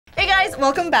guys,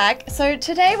 welcome back. So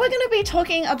today we're going to be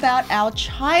talking about our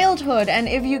childhood, and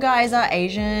if you guys are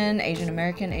Asian, Asian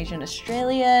American, Asian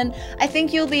Australian, I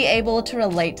think you'll be able to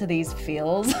relate to these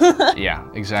feels. Yeah,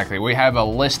 exactly. We have a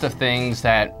list of things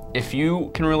that if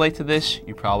you can relate to this,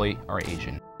 you probably are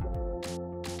Asian.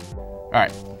 All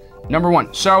right. Number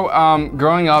one, so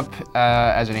growing up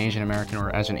as an Asian American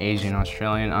or as an Asian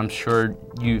Australian, I'm sure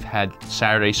you've had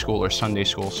Saturday school or Sunday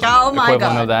school, some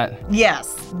equivalent of that.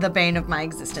 Yes, the bane of my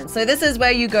existence. So this is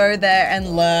where you go there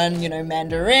and learn, you know,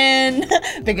 Mandarin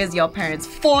because your parents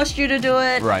forced you to do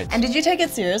it. Right. And did you take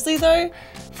it seriously though?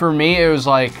 For me, it was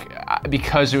like,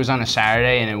 because it was on a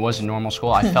Saturday and it wasn't normal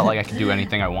school, I felt like I could do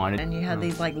anything I wanted. And you had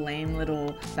these like lame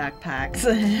little backpacks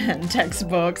and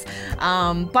textbooks.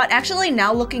 But actually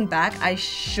now looking back, I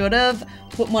should have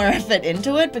put more effort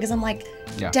into it because I'm like,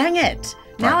 dang it.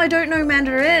 Now I don't know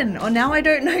Mandarin, or now I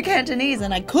don't know Cantonese,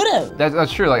 and I could have.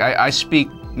 That's true. Like I speak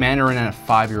Mandarin at a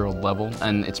 5-year-old level,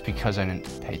 and it's because I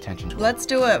didn't pay attention to it. Let's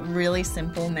do a really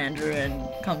simple Mandarin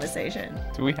conversation.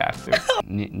 Do we have to?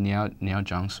 你要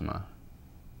讲什么？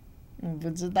不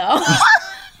知道。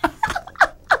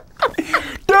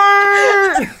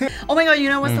Oh my god, you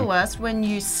know what's the worst? When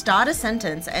you start a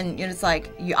sentence and it's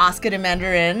like, you ask it in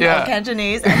Mandarin or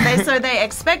Cantonese, and they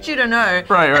expect you to know,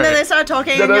 and then they start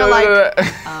talking and you're like,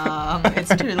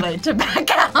 it's too late to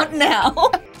back out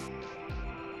now.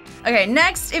 Okay,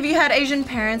 next, if you had Asian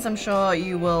parents, I'm sure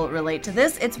you will relate to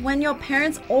this. It's when your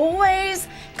parents always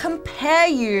compare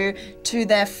you to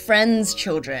their friends'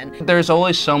 children. There's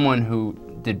always someone who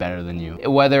did better than you.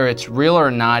 Whether it's real or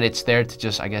not, it's there to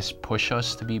just, I guess, push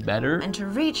us to be better. And to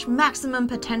reach maximum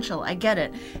potential, I get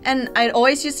it. And I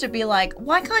always used to be like,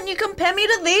 why can't you compare me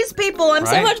to these people? I'm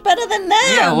so much better than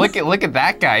them. Yeah, look at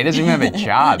that guy. He doesn't even have a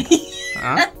job.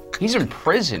 Huh? He's in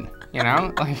prison, you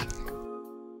know? Like.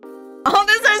 Oh,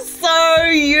 this is so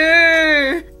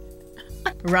you.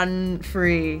 Run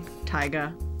free,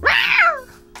 tiger.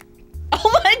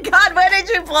 Oh my god, where did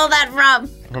you pull that from?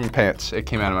 From pants. It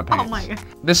came out of my pants. Oh my god.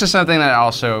 This is something that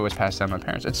also was passed down by my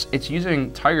parents. It's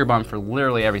using Tiger Balm for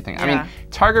literally everything. I mean,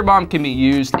 Tiger Balm can be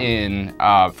used in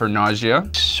for nausea,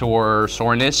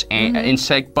 soreness, and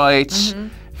insect bites.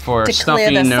 For to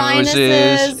stuffy noses,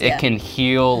 sinuses. It can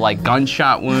heal like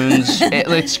gunshot wounds.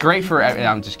 It's great for,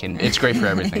 I'm just kidding. It's great for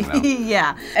everything though.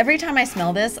 Yeah. Every time I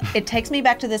smell this, it takes me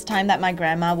back to this time that my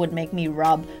grandma would make me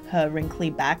rub her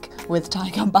wrinkly back with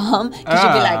Tiger Balm. Because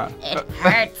she'd be like, it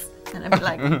hurts. And I'd be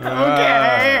like,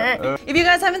 okay. If you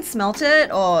guys haven't smelt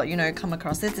it or, you know, come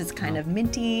across this, it's kind of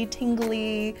minty,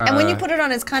 tingly. And when you put it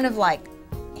on, it's kind of like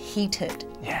heated.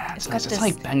 Yeah, it's nice. It's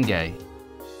like Bengay.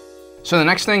 So the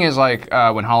next thing is like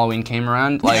when Halloween came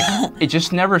around, like it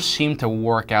just never seemed to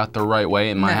work out the right way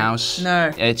in my house.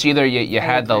 No. It's either you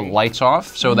had the lights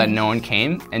off so that no one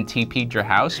came and TP'd your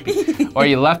house, or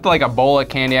you left like a bowl of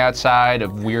candy outside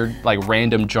of weird like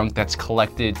random junk that's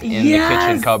collected in the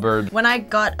kitchen cupboard. When I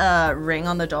got a ring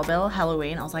on the doorbell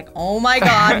Halloween, I was like, oh my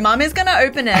god, mom is gonna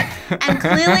open it, and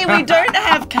clearly we don't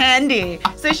have candy.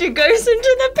 So she goes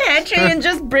into the pantry and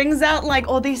just brings out like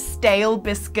all these stale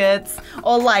biscuits,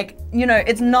 or like, you know,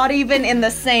 it's not even in the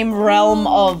same realm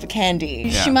of candy.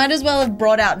 Yeah. She might as well have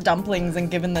brought out dumplings and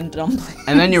given them dumplings.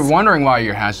 And then you're wondering why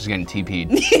your house is getting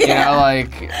TP'd. You know,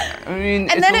 like, I mean,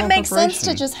 and then it makes sense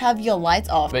to just have your lights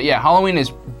off. But yeah, Halloween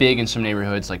is big in some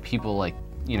neighborhoods. Like people like,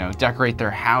 you know, decorate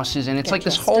their houses and it's like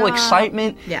this whole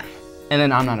excitement. Yeah. And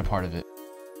then I'm not a part of it.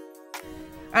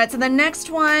 All right, so the next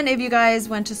one, if you guys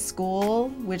went to school,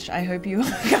 which I hope you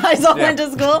guys all went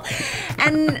to school,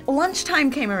 and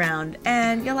lunchtime came around,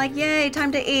 and you're like, yay,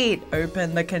 time to eat.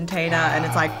 Open the container, and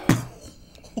it's like...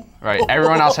 Right,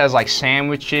 everyone else has like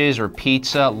sandwiches or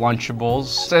pizza, Lunchables.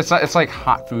 So it's like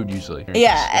hot food usually.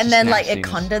 Yeah, and then like it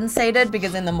condensated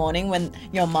because in the morning when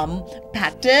your mom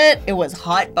packed it, it was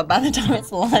hot, but by the time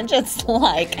it's lunch, it's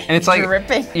like and it's like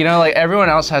dripping. You know, like everyone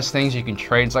else has things you can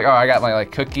trade. It's like, oh, I got my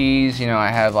like cookies, you know, I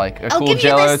have like a cool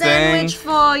Jello this sandwich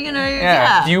thing. For, you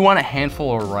know, Do you want a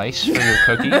handful of rice for your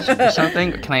cookies or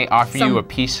something? Can I offer you a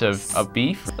piece of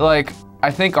beef? Like, I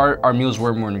think our meals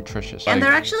were more nutritious. And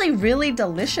they're actually really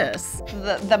delicious.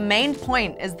 The main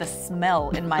point is the smell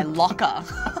in my locker.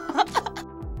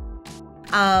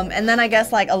 And then I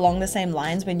guess like along the same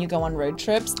lines, when you go on road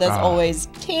trips, there's always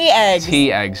tea eggs.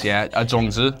 Tea eggs, yeah.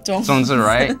 粽子,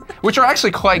 right? Which are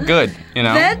actually quite good, you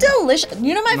know? They're delicious.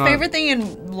 You know, my favorite thing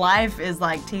in life is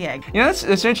like tea egg. You know,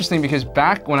 it's interesting because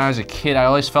back when I was a kid, I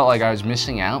always felt like I was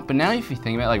missing out. But now if you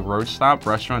think about it, like road stop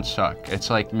restaurants suck. It's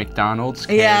like McDonald's,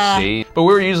 KFC. But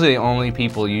we're usually the only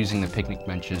people using the picnic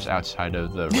benches outside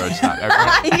of the road stop.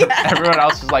 Everyone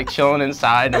else is like chilling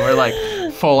inside and we're like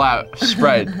full out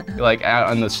spread, like out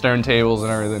on the stern tables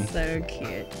and everything. So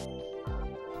cute.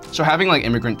 So having like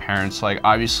immigrant parents, like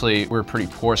obviously we're pretty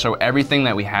poor, so everything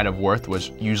that we had of worth was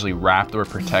usually wrapped or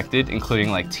protected, including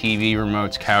like TV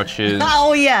remotes, couches,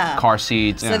 oh yeah, car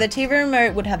seats. So the TV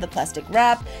remote would have the plastic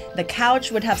wrap, the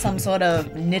couch would have some sort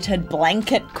of knitted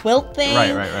blanket quilt thing.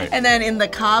 Right. And then in the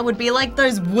car would be like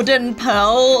those wooden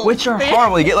pearl which are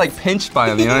horrible. You get like pinched by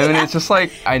them, you know what I mean? It's just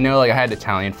like, I know like I had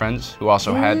Italian friends who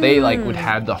also had, they like would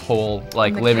have the whole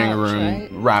like living couch, room right?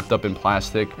 wrapped up in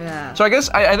plastic. Yeah. So I guess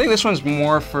I think this one's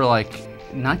more for like,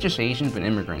 not just Asians, but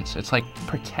immigrants. It's like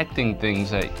protecting things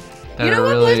that you know are what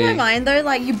really... blows my mind though?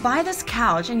 Like you buy this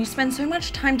couch and you spend so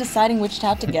much time deciding which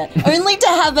tab to get, only to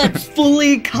have it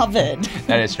fully covered.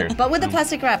 That is true. But with the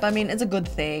plastic wrap, I mean, it's a good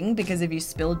thing because if you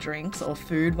spill drinks or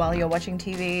food while you're watching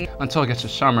TV. Until it gets to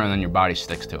summer and then your body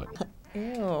sticks to it.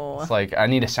 Ew. It's like, I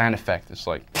need a sound effect. It's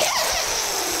like...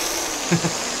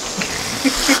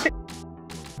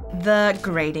 The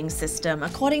grading system.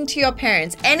 According to your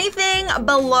parents, anything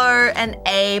below an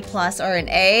A+ or an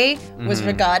A was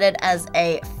regarded as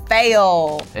a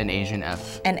fail. An Asian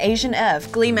F. An Asian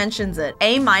F. Glee mentions it.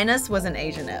 A- was an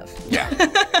Asian F. Yeah.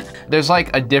 There's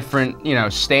like a different, you know,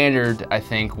 standard, I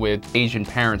think, with Asian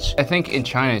parents. I think in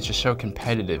China, it's just so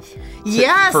competitive.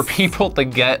 Yes. For people to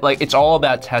get, like, it's all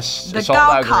about tests. It's all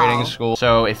about grading in school.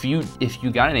 So if you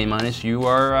got an A-, you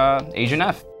are Asian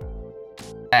F.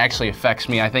 It actually affects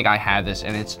me. I think I had this,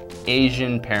 and it's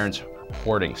Asian parents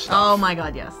hoarding stuff. Oh my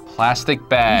God, yes. Plastic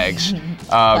bags.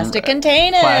 Plastic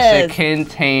containers. Plastic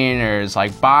containers,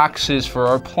 like boxes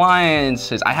for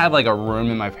appliances. I have like a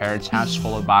room in my parents' house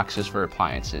full of boxes for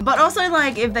appliances. But also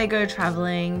like if they go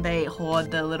traveling, they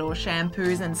hoard the little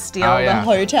shampoos and steal the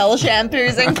hotel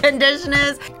shampoos and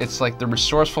conditioners. It's like the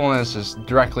resourcefulness is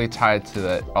directly tied to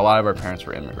that. A lot of our parents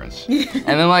were immigrants. And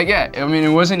then like, yeah, I mean,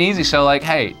 it wasn't easy. So like,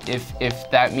 hey, if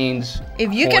that means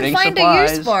if you can find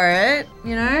supplies, a use for it,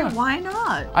 you know, why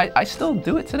not? I still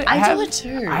do it today. I do it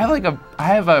too. I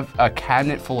have a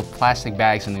cabinet full of plastic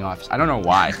bags in the office. I don't know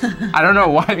why. I don't know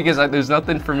why, because there's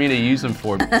nothing for me to use them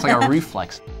for. It's like a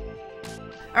reflex.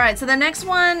 All right, so the next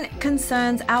one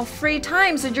concerns our free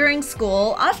time. So during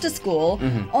school, after school,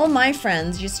 all my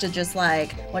friends used to just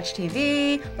like watch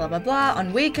TV, blah, blah, blah,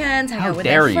 on weekends, hang out with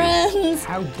their friends.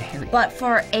 How dare you? But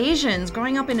for Asians,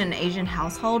 growing up in an Asian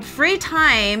household, free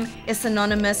time is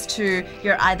synonymous to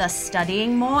you're either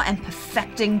studying more and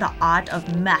perfecting the art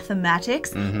of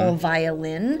mathematics or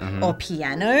violin or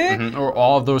piano. Or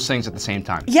all of those things at the same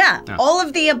time. Yeah, all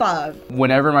of the above.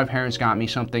 Whenever my parents got me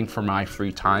something for my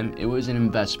free time, it was an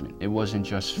investment. It wasn't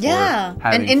just for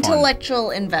having an intellectual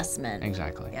investment.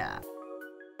 Exactly. Yeah.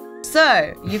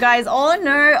 So, you guys all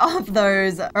know of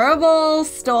those herbal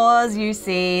stores you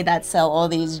see that sell all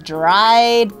these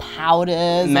dried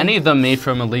powders. Many of them made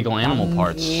from illegal animal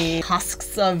parts.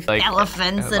 Husks of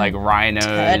elephants and like rhinos,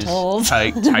 turtles.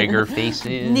 Tiger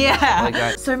faces. Yeah. Like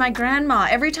that. So my grandma,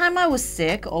 every time I was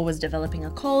sick or was developing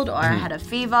a cold or I had a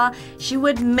fever, she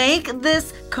would make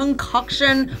this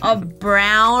concoction of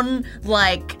brown,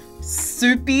 like,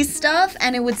 soupy stuff,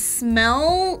 and it would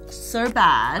smell so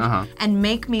bad and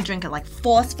make me drink it, like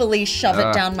forcefully shove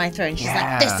it down my throat. And she's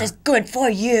like, this is good for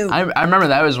you. I remember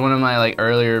that was one of my like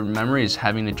earlier memories,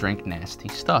 having to drink nasty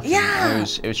stuff. Yeah.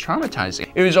 It was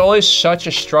traumatizing. It was always such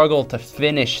a struggle to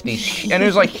finish these, and it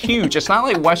was like huge. It's not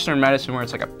like Western medicine where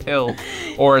it's like a pill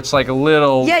or it's like a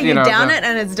little, you know, down it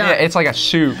and it's done. Yeah, it's like a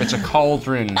soup, it's a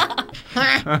cauldron.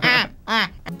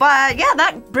 But yeah,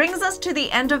 that brings us to the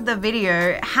end of the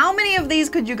video. How many of these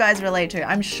could you guys relate to?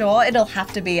 I'm sure it'll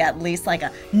have to be at least like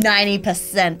a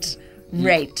 90%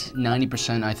 rate.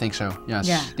 90%, I think so, yes.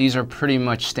 Yeah. These are pretty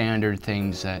much standard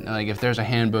things that, like, if there's a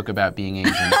handbook about being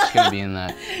Asian, it's gonna be in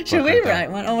that. Should we write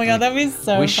one? Oh my God, that'd be so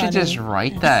funny. We should just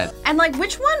write that. And like,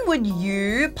 which one would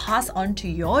you pass on to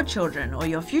your children or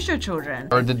your future children?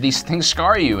 Or did these things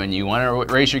scar you and you want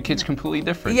to raise your kids completely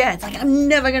different? Yeah, it's like, I'm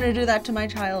never gonna do that to my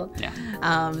child. Yeah.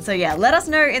 So yeah, let us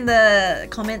know in the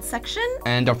comments section.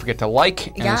 And don't forget to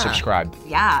like and subscribe.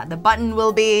 Yeah, the button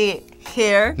will be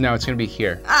here. No, it's gonna be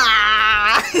here.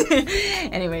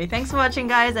 Anyway, thanks for watching,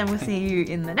 guys, and we'll see you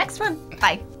in the next one.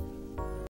 Bye.